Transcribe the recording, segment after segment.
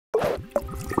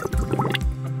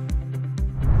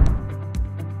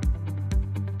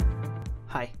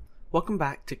Welcome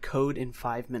back to Code in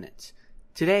 5 Minutes.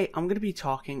 Today I'm going to be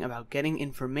talking about getting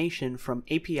information from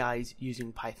APIs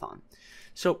using Python.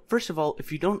 So first of all,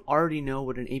 if you don't already know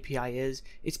what an API is,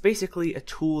 it's basically a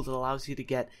tool that allows you to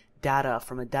get data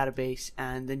from a database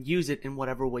and then use it in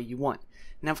whatever way you want.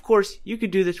 Now of course, you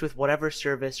could do this with whatever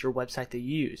service or website that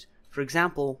you use. For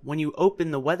example, when you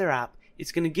open the weather app,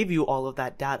 it's going to give you all of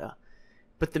that data.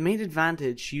 But the main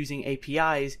advantage using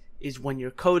APIs is when you're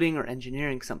coding or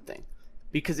engineering something.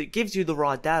 Because it gives you the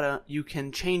raw data, you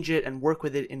can change it and work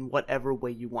with it in whatever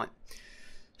way you want.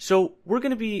 So we're going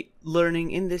to be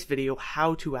learning in this video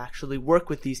how to actually work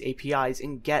with these APIs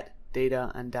and get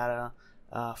data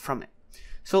from it.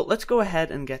 So let's go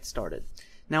ahead and get started.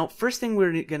 Now, first thing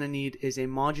we're going to need is a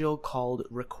module called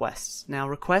requests. Now,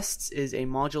 requests is a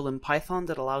module in Python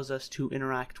that allows us to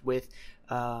interact with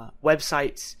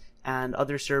websites and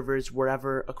other servers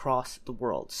wherever across the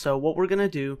world. So what we're going to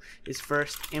do is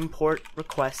first import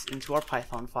requests into our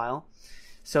Python file.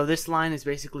 So this line is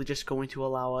basically just going to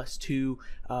allow us to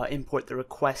import the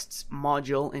requests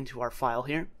module into our file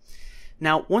here.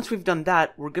 Now once we've done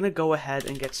that, we're going to go ahead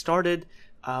and get started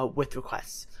with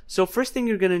requests. So first thing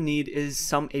you're going to need is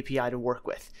some API to work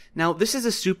with. Now this is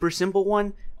a super simple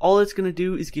one. All it's going to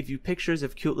do is give you pictures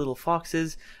of cute little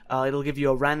foxes. It'll give you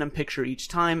a random picture each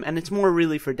time, and it's more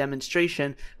really for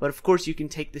demonstration, but of course you can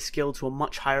take the skill to a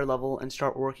much higher level and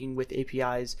start working with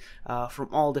APIs from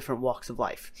all different walks of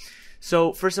life.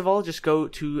 So first of all, just go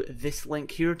to this link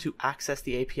here to access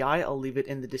the API. I'll leave it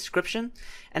in the description.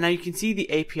 And now you can see the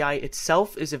API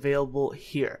itself is available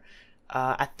here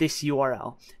at this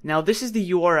URL. Now this is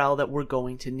the URL that we're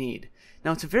going to need.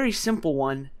 Now it's a very simple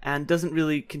one and doesn't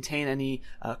really contain any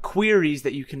queries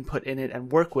that you can put in it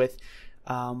and work with.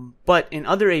 But in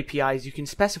other APIs you can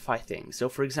specify things. So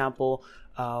for example,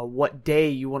 what day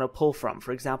you want to pull from.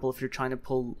 For example, if you're trying to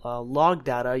pull log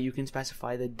data, you can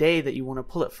specify the day that you want to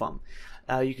pull it from.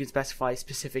 You can specify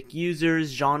specific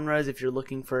users, genres, if you're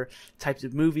looking for types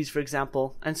of movies, for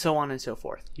example, and so on and so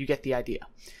forth. You get the idea.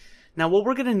 Now what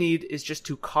we're going to need is just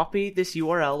to copy this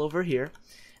URL over here,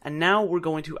 and now we're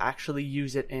going to actually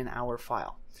use it in our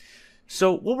file.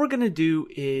 So what we're going to do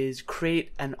is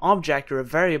create an object or a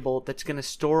variable that's going to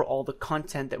store all the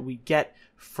content that we get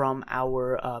from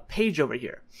our page over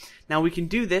here. Now we can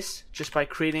do this just by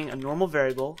creating a normal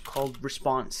variable called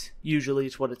response. Usually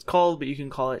it's what it's called, but you can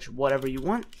call it whatever you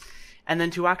want. And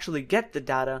then to actually get the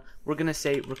data, we're going to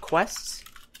say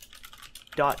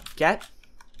requests.get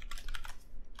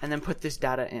and then put this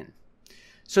data in.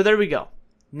 So there we go.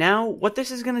 Now what this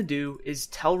is going to do is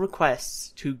tell requests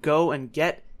to go and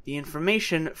get the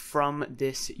information from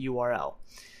this URL.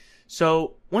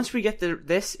 So once we get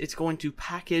this, it's going to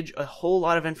package a whole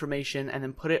lot of information and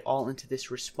then put it all into this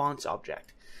response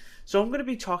object. So I'm going to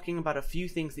be talking about a few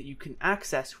things that you can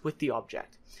access with the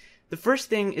object. The first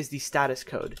thing is the status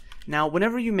code. Now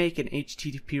whenever you make an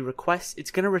HTTP request,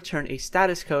 it's going to return a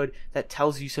status code that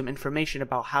tells you some information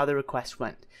about how the request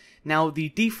went. Now the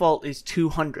default is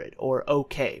 200 or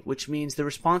OK, which means the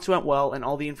response went well and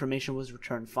all the information was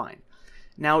returned fine.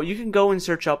 Now you can go and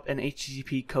search up an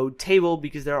HTTP code table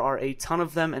because there are a ton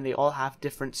of them and they all have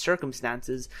different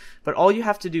circumstances, but all you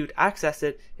have to do to access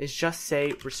it is just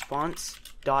say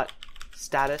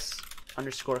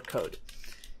response.status_code.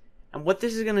 And what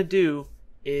this is going to do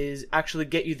is actually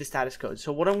get you the status code.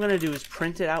 So what I'm going to do is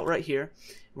print it out right here,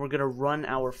 and we're going to run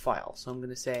our file. So I'm going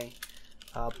to say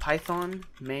python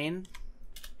main.py.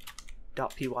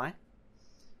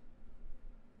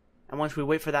 And once we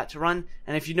wait for that to run,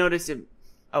 and if you notice it,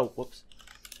 oh, whoops,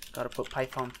 gotta put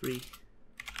Python 3.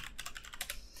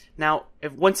 Now,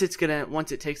 once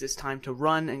it takes its time to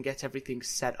run and gets everything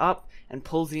set up and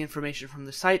pulls the information from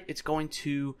the site, it's going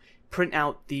to print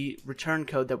out the return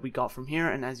code that we got from here,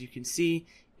 and as you can see,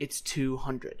 it's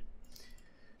 200.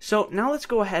 So now let's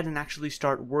go ahead and actually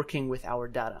start working with our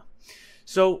data.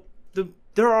 So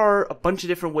there are a bunch of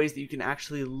different ways that you can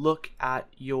actually look at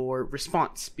your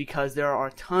response because there are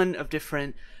a ton of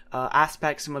different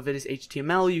aspects. Some of it is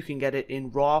HTML. You can get it in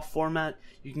raw format.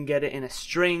 You can get it in a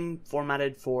string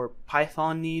formatted for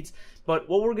Python needs. But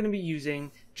what we're going to be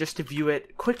using just to view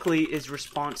it quickly is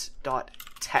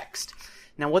response.text.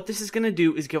 Now what this is going to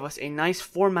do is give us a nice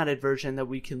formatted version that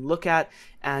we can look at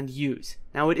and use.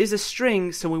 Now it is a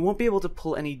string, so we won't be able to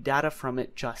pull any data from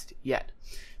it just yet.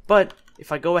 But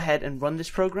if I go ahead and run this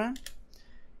program,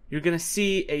 you're going to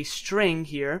see a string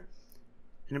here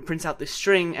and it prints out this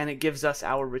string, and it gives us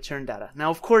our return data. Now,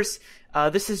 of course,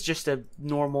 this is just a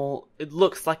normal, it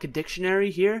looks like a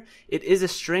dictionary here. It is a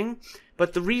string,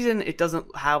 but the reason it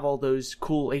doesn't have all those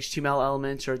cool HTML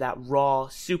elements or that raw,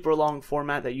 super long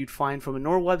format that you'd find from a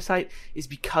normal website is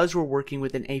because we're working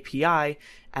with an API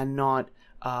and not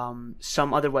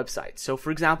some other website. So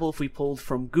for example, if we pulled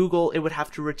from Google, it would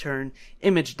have to return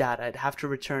image data, it'd have to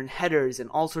return headers and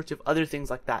all sorts of other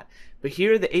things like that. But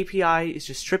here the API is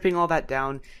just stripping all that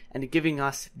down and giving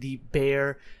us the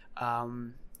bare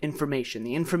information,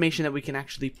 the information that we can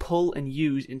actually pull and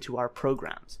use into our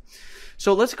programs.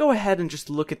 So let's go ahead and just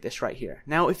look at this right here.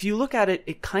 Now, if you look at it,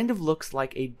 it kind of looks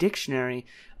like a dictionary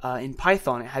in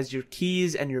Python. It has your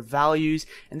keys and your values,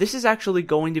 and this is actually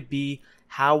going to be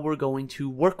how we're going to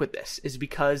work with this, is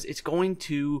because we're going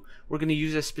to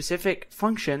use a specific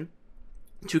function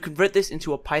to convert this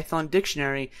into a Python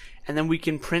dictionary, and then we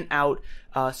can print out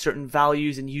certain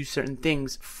values and use certain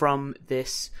things from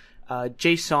this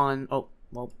JSON. Oh,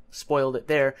 well, spoiled it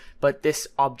there, but this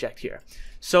object here.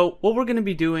 So what we're going to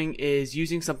be doing is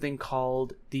using something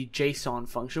called the JSON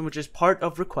function, which is part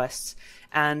of requests.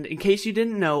 And in case you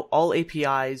didn't know, all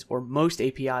APIs, or most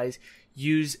APIs,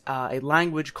 use a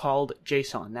language called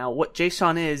JSON. Now, what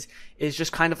JSON is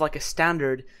just kind of like a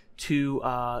standard to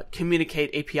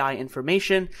communicate API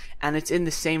information, and it's in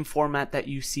the same format that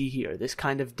you see here, this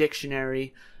kind of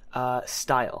dictionary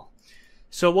style.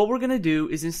 So what we're going to do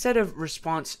is, instead of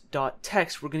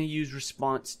response.text, we're going to use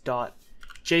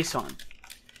response.json.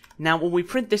 Now, when we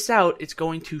print this out, it's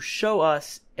going to show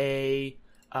us a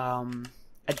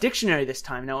dictionary this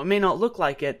time. Now, it may not look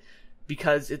like it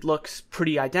because it looks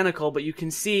pretty identical, but you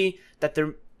can see that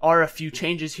there are a few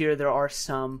changes here. There are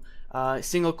some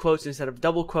single quotes instead of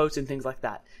double quotes and things like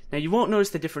that. Now, you won't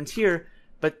notice the difference here,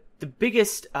 but the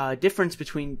biggest difference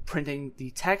between printing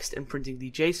the text and printing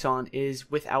the JSON is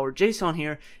with our JSON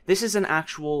here, this is an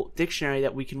actual dictionary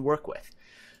that we can work with.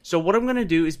 So what I'm going to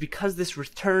do is, because this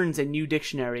returns a new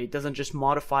dictionary, it doesn't just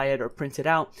modify it or print it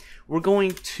out, we're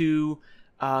going to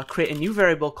create a new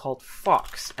variable called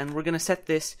fox, and we're going to set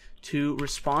this to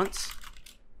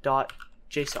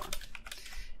response.json.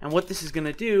 And what this is going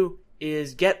to do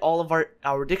is get all of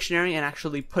our dictionary and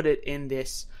actually put it in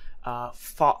this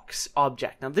fox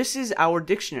object. Now, this is our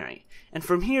dictionary, and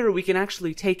from here we can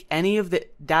actually take any of the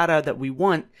data that we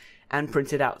want and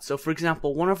print it out. So for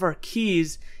example, one of our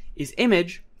keys is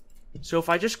image. So if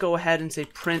I just go ahead and say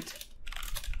print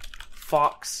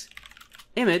fox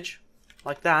image,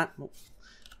 like that,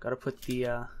 gotta put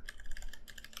the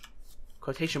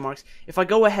quotation marks. If I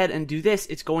go ahead and do this,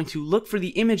 it's going to look for the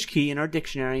image key in our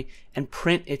dictionary and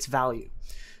print its value.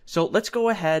 So let's go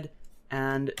ahead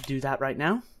and do that right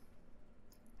now.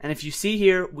 And if you see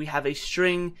here, we have a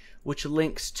string which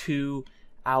links to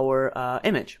our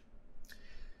image.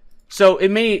 So it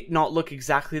may not look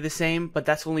exactly the same, but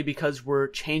that's only because we're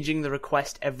changing the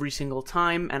request every single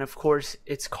time, and of course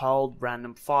it's called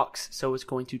random fox, so it's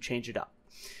going to change it up.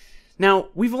 Now,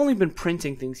 we've only been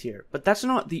printing things here, but that's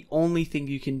not the only thing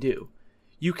you can do.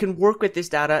 You can work with this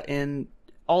data in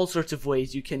all sorts of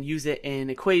ways. You can use it in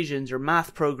equations or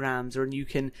math programs, or you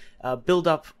can build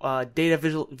up a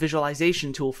data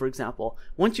visualization tool, for example.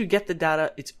 Once you get the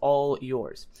data, it's all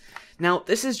yours. Now,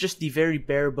 this is just the very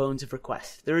bare bones of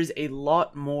requests. There is a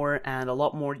lot more and a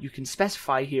lot more you can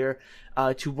specify here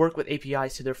to work with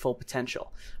APIs to their full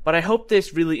potential. But I hope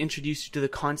this really introduced you to the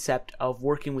concept of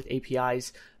working with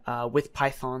APIs with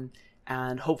Python,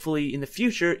 and hopefully in the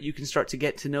future you can start to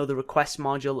get to know the request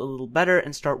module a little better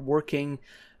and start working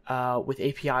with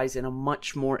APIs in a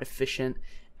much more efficient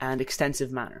and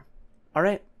extensive manner.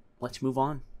 Alright, let's move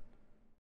on.